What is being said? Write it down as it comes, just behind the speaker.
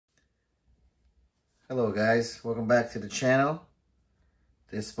Hello guys, welcome back to the channel.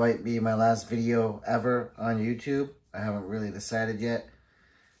 This might be my last video ever on YouTube. I haven't really decided yet.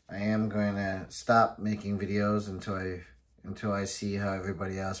 I am going to stop making videos until I see how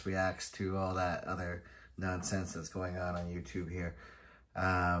everybody else reacts to all that other nonsense that's going on YouTube here.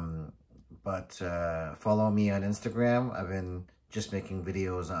 But follow me on Instagram. I've been just making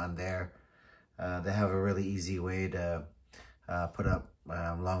videos on there. They have a really easy way to put up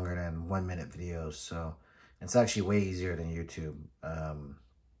longer than 1 minute videos, so it's actually way easier than YouTube.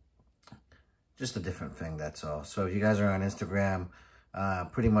 Just a different thing, that's all. So if you guys are on Instagram,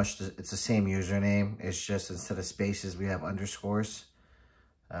 pretty much it's the same username. It's just instead of spaces we have underscores.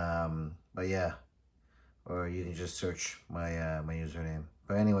 But yeah, or you can just search my my username.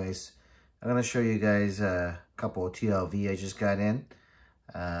 But anyways, I'm gonna show you guys a couple of TLV I just got in.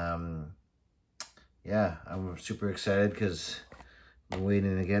 Yeah, I'm super excited because I've been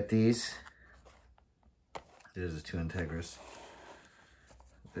waiting to get these. There's the two Integras.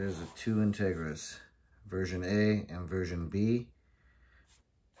 There's the two Integras, version A and version B.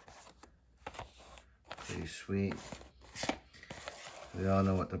 Pretty sweet. We all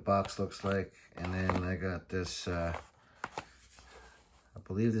know what the box looks like. And then I got this, I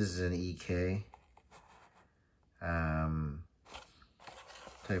believe this is an EK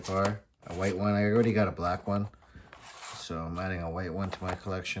Type R, a white one. I already got a black one, so I'm adding a white one to my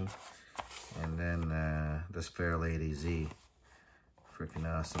collection. And then this Fairlady Z, freaking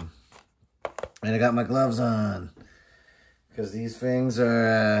awesome. And I got my gloves on because these things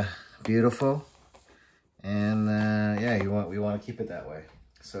are beautiful, and yeah, we want to keep it that way.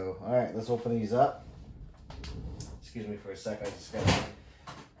 So all right, let's open these up. Excuse me for a sec, I just gotta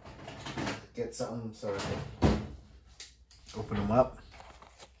get something so I can open them up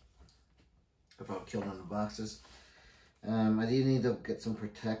without killing the boxes. I do need to get some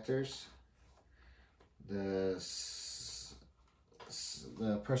protectors. The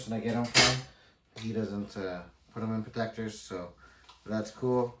person I get them from, he doesn't put them in protectors, so that's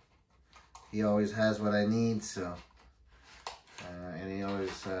cool. He always has what I need, so and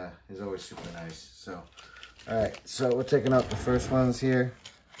he's always super nice. So all right, so we're taking out the first ones here.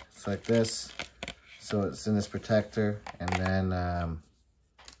 It's like this, so it's in this protector, and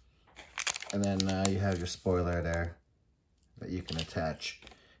then you have your spoiler there that you can attach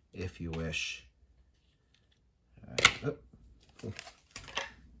if you wish. All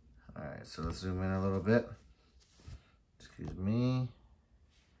right, so let's zoom in a little bit. Excuse me.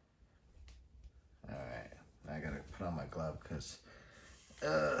 All right, I gotta put on my glove because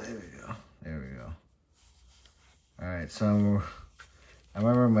there we go. All right, so I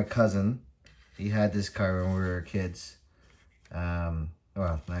remember my cousin, he had this car when we were kids. Well,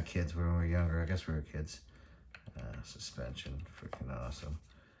 not kids, when we were younger. I guess we were kids. Suspension, freaking awesome.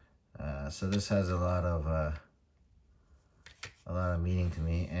 So this has a lot of meaning to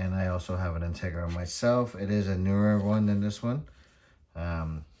me, and I also have an Integra myself. It is a newer one than this one.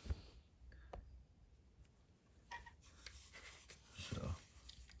 So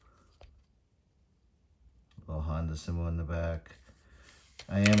little Honda symbol in the back.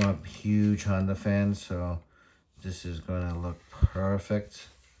 I am a huge Honda fan, so this is gonna look perfect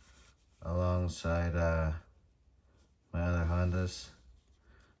alongside my other Hondas.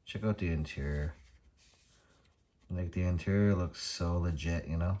 Check out the interior. Like, the interior looks so legit,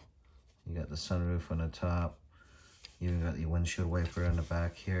 you know? You got the sunroof on the top. You even got the windshield wiper on the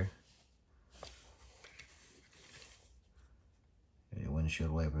back here. Your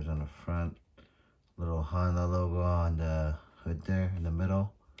windshield wipers on the front. Little Honda logo on the hood there in the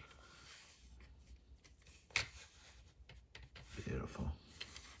middle. Beautiful.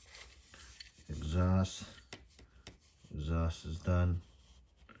 Exhaust. Exhaust is done.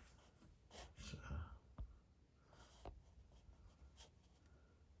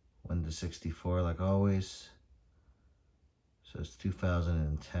 1 to 64 like always. So it's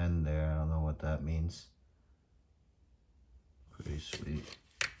 2010 there. I don't know what that means. Pretty sweet.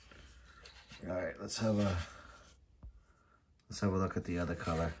 All right, let's have a look at the other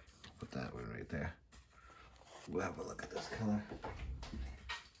color. Put that one right there. We'll have a look at this color.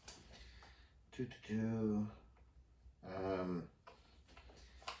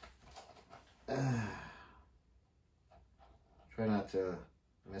 Try not to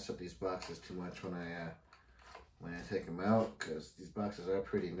mess up these boxes too much when I take them out, because these boxes are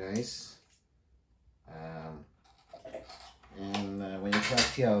pretty nice. And when you talk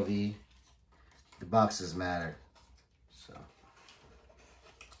TLV, the boxes matter. So,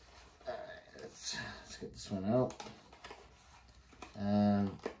 all right, let's get this one out. All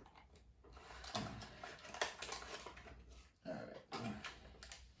right,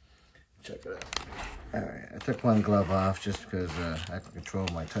 check it out. All right, I took one glove off just because I can control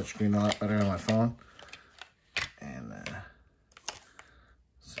my touchscreen a lot better on my phone. And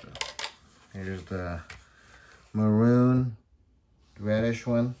so here's the maroon reddish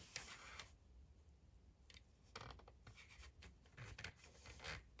one.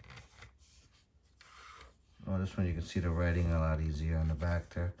 Oh, this one you can see the writing a lot easier on the back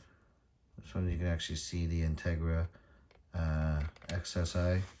there. This one you can actually see the Integra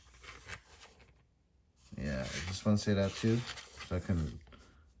XSI. Yeah, does this one say that too? So I couldn't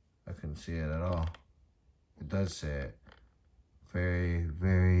see it at all. It does say it. Very,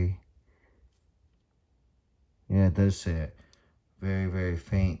 very. Yeah, it does say it. Very, very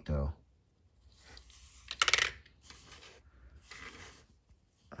faint though.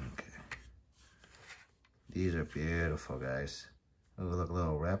 Okay. These are beautiful, guys. Oh, look, a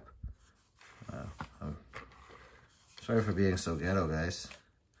little rep. Wow. I'm sorry for being so ghetto, guys.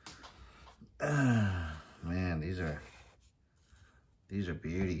 Man, these are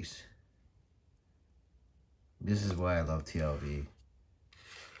beauties. This is why I love TLV.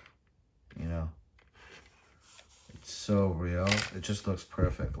 You know, it's so real. It just looks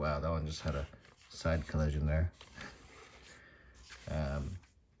perfect. Wow, that one just had a side collision there.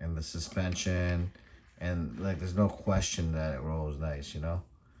 And the suspension, and like, there's no question that it rolls nice, you know.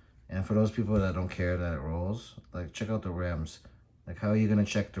 And for those people that don't care that it rolls, like, check out the rims. Like, how are you gonna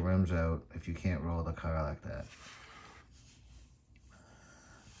check the rims out if you can't roll the car like that?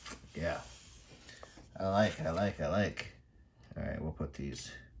 Yeah. I like. All right, we'll put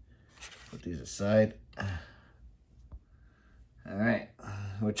these aside. All right,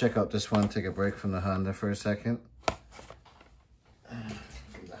 we'll check out this one, take a break from the Honda for a second.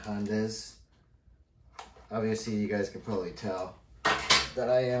 From the Hondas. Obviously, you guys can probably tell that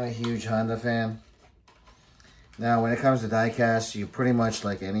I am a huge Honda fan. Now, when it comes to diecast, you pretty much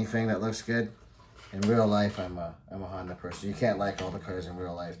like anything that looks good. In real life, I'm a Honda person. You can't like all the cars in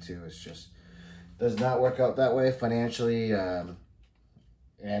real life too. It's just does not work out that way financially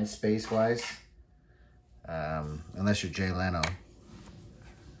and space-wise, unless you're Jay Leno.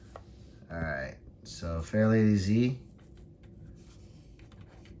 All right, so Fairlady Z.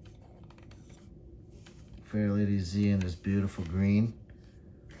 Fairlady Z in this beautiful green.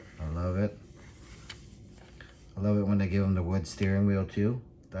 I love it. I love it when they give them the wood steering wheel too.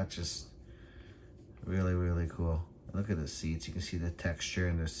 That's just really, really cool. Look at the seats. You can see the texture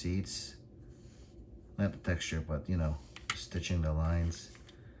in the seats. Not the texture, but, you know, stitching the lines.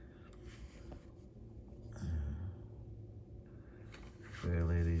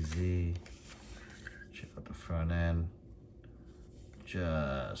 Fairlady Z. Check out the front end.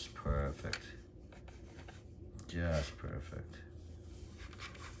 Just perfect. Just perfect.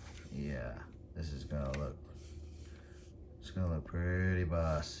 Yeah, this is gonna look, it's gonna look pretty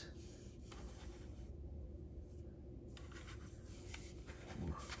boss.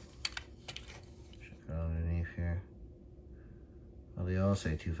 Ooh. Check it out underneath here. Well, they all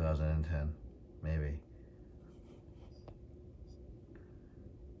say 2010, maybe.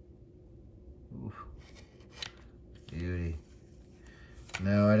 Ooh. Beauty.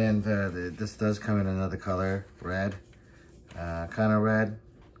 No, I didn't, this does come in another color, red. Kind of red,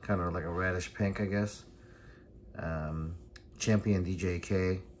 kind of like a reddish pink, I guess. Champion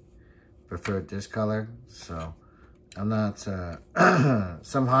DJK preferred this color, so I'm not,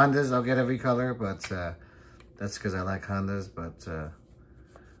 some Hondas I'll get every color, but that's because I like Hondas, but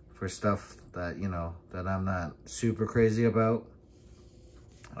for stuff that, you know, that I'm not super crazy about,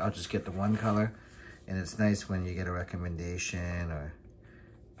 I'll just get the one color. And it's nice when you get a recommendation or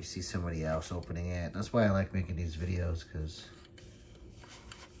you see somebody else opening it. That's why I like making these videos, because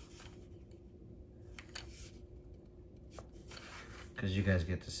you guys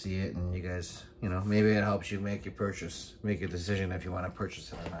get to see it, and you guys, you know, maybe it helps you make your purchase, make your decision if you want to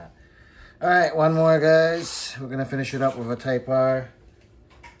purchase it or not. All right, one more, guys. We're gonna finish it up with a Type R.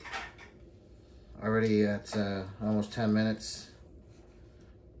 Already at almost 10 minutes.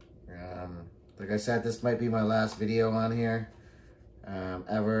 Like I said, this might be my last video on here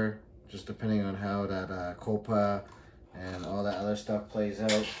ever, just depending on how that Copa and all that other stuff plays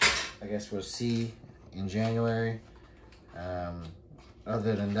out. I guess we'll see in January.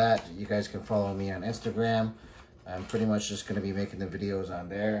 Other than that, you guys can follow me on Instagram. I'm pretty much just going to be making the videos on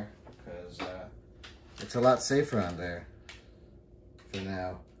there because it's a lot safer on there for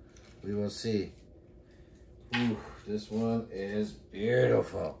now. We will see. Ooh, this one is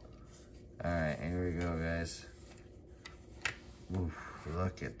beautiful. All right, here we go, guys. Oof,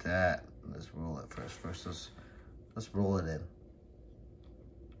 look at that. Let's roll it first. Let's roll it in.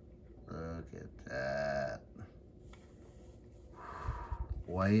 Look at that.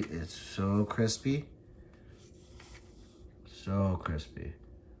 White is so crispy. So crispy.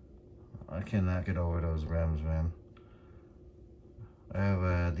 I cannot get over those rims, man. I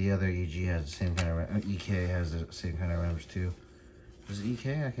have the other EG has the same kind of EK has the same kind of rims too. Is it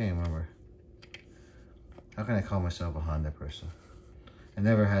EK? I can't remember. How can I call myself a Honda person? I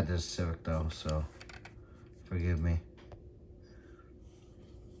never had this Civic though, so forgive me.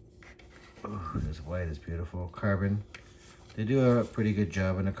 Oh, this white is beautiful. Carbon. They do a pretty good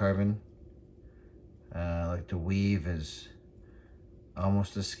job in the carbon. Like the weave is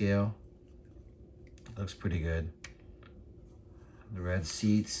almost to scale. Looks pretty good. The red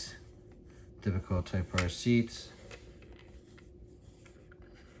seats. Typical Type R seats.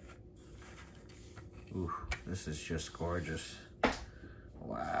 Ooh, this is just gorgeous.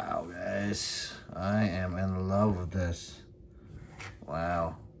 Wow, guys. I am in love with this.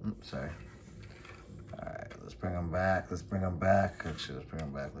 Wow. Oops, sorry. Alright, let's bring them back. Let's bring them back. Actually, let's bring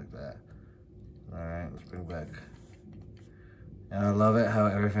them back like that. Alright, let's bring back. And I love it how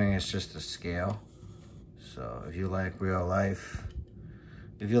everything is just to scale. So if you like real life,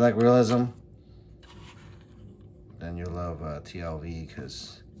 if you like realism, then you'll love TLV,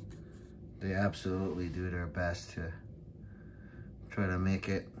 because they absolutely do their best to try to make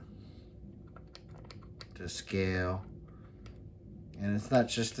it to scale. And it's not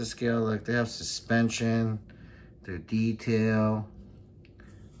just the scale, like they have suspension, their detail.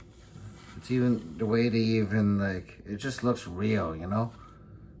 It's even the way they even like, it just looks real, you know?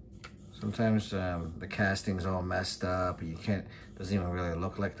 Sometimes the casting's all messed up, you can't, doesn't even really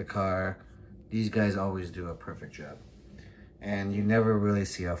look like the car. These guys always do a perfect job. And you never really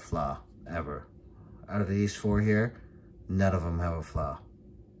see a flaw, ever. Out of these four here, none of them have a flaw.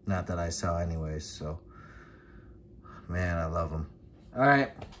 Not that I saw anyways, so. Man, I love them. All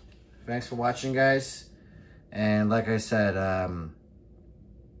right, thanks for watching, guys. And like I said,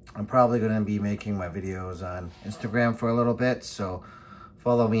 I'm probably gonna be making my videos on Instagram for a little bit, so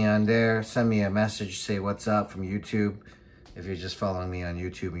follow me on there. Send me a message, say what's up from YouTube, if you're just following me on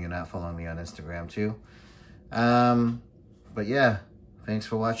YouTube and you're not following me on Instagram too. But yeah, thanks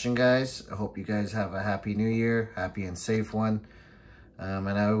for watching, guys. I hope you guys have a happy new year, happy and safe one. And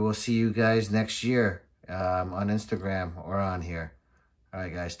I will see you guys next year on Instagram or on here. All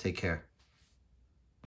right, guys, take care.